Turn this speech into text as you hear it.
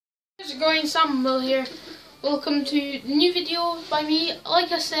How's it going? Sam Will here. Welcome to the new video by me.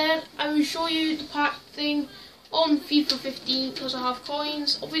 Like I said, I will show you the pack thing on FIFA 15 because I have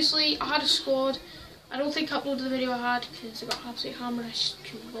coins. Obviously, I had a squad. I don't think I uploaded the video I had because I got absolutely hammered. I just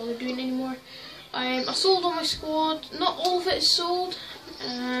couldn't bother doing it anymore. I sold all my squad. Not all of it is sold.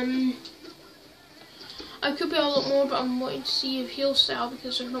 I could be a lot more, but I'm waiting to see if he'll sell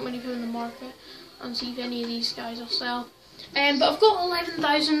because there's not many of him in the market, and see if any of these guys will sell. But I've got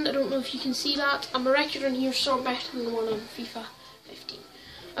 11,000. I don't know if you can see that. And my record on here is sort of better than the one on FIFA 15,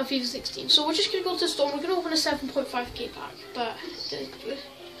 FIFA 16. So we're just gonna go to the store. We're gonna open a 7.5k pack, but I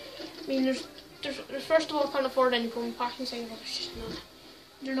mean, there's first of all, I can't afford any promo packs, and second of all,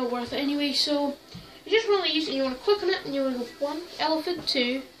 they're not worth it anyway. So it's just really easy. You want to click on it, and you want to go 1 elephant,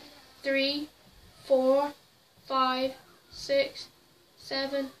 2, 3, 4, 5, 6,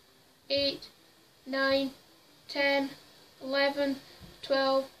 7, 8, 9, 10, 11,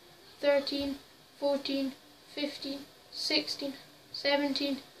 12, 13, 14, 15, 16,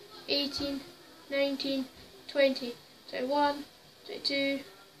 17, 18, 19, 20, 21, 22,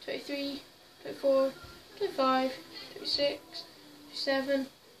 23, 24, 25, 26, 27,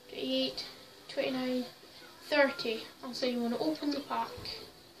 28, 29, 30. I'll say you want to open the pack.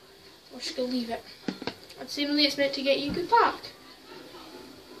 We're just going to leave it. And seemingly it's meant to get you a good pack.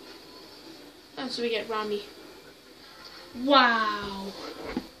 And so we get Rami. Wow.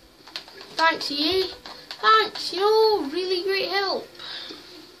 Thanks, EA. Thanks, you know, really great help.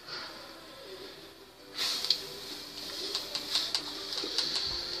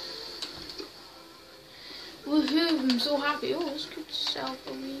 Woohoo, I'm so happy. Oh, this could sell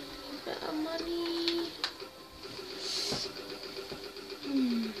for me a bit of money.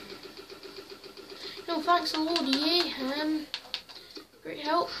 No, thanks a lot, EA. Great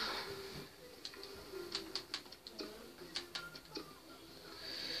help.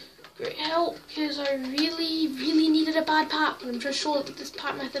 Great help, because I really needed a bad pack, and I'm just sure that this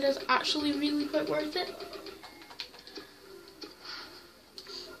pack method is actually really quite worth it.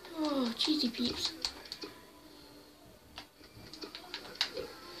 Oh, cheesy peeps.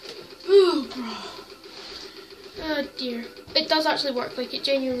 Ooh, bro. Oh dear. It does actually work, like it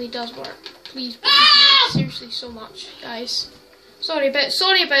genuinely does work. Please believe me, seriously, so much, guys. Sorry about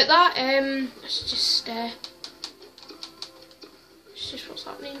that. It's just what's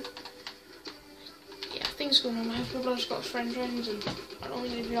happening. Yeah, things going on. I have my brother's got his friends round, and I don't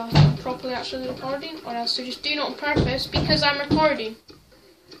really realise I'm properly actually recording, or else they're just doing it on purpose because I'm recording.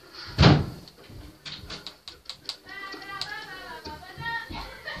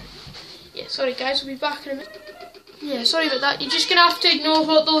 Yeah, sorry guys, we'll be back in a minute. Yeah, sorry about that. You're just gonna have to ignore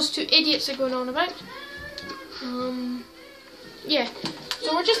what those two idiots are going on about. Yeah.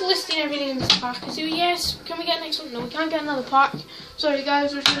 So we're just listing everything in this pack. So yes, can we get next one? No, we can't get another pack. Sorry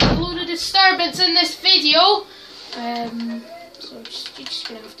guys, there's a load of disturbance in this video. So you're just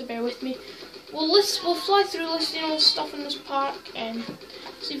gonna have to bear with me. We'll fly through listing all the stuff in this pack and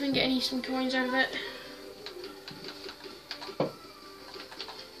see if we can get some coins out of it.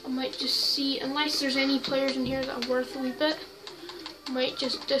 I might just see, unless there's any players in here that are worth a wee bit, I might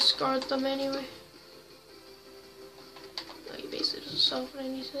just discard them anyway. Basically doesn't sell for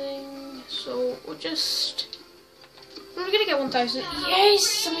anything, so we're gonna get 1,000. Yes,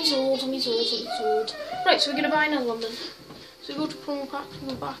 somebody's sold. Right, so we're gonna buy another one then. So we go to promo packs and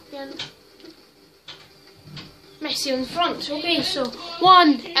go back again. Messi on the front. Okay, so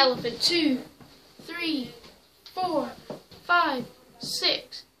 1 elephant, 2, 3, 4, 5,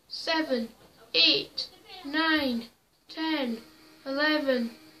 6, 7, 8, 9, 10,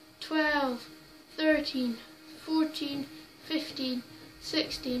 11, 12, 13, 14, 15,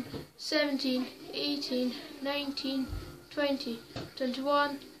 16, 17, 18, 19, 20,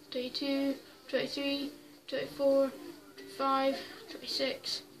 21, 22, 23, 24, 25,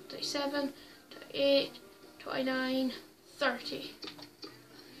 26, 27, 28, 29, 30.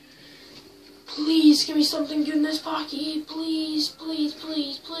 Please give me something good in this packet. Please, please,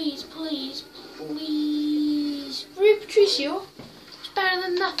 please, please, please, please. Rui Patricio. It's better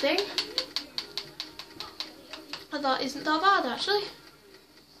than nothing. That isn't that bad actually.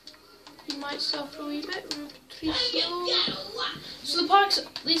 You might sell for a wee bit. So the packs,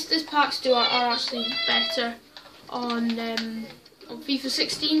 at least this packs are actually better on FIFA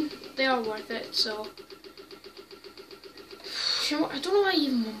 16. They are worth it. So you know what? I don't know why I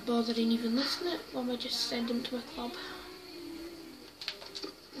even bothering even listening it. Why am I just send them to my club?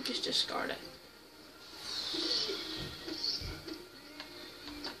 I'll just discard it.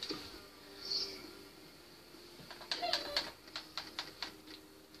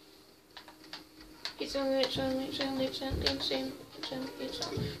 It's only same.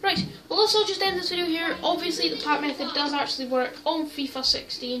 Right, well let's all just end this video here. Obviously the pack method does actually work on FIFA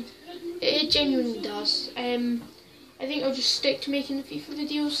 16. It genuinely does. I think I'll just stick to making the FIFA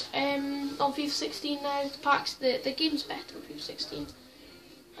videos on FIFA 16 now. The packs, the game's better on FIFA 16.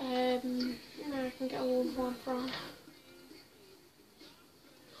 Now I can get a little more fun.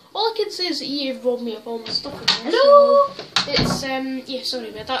 All I can say is that EA have robbed me of all my stuff in there. Hello! So it's, yeah, sorry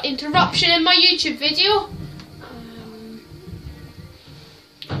about that interruption in my YouTube video.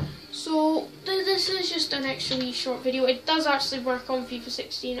 So this is just an extra wee short video. It does actually work on FIFA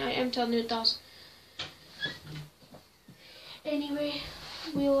 16, I am telling you it does. Anyway,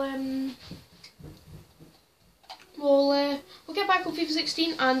 we'll get back on FIFA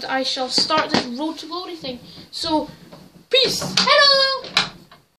 16 and I shall start this Road to Glory thing. So, peace! Hello!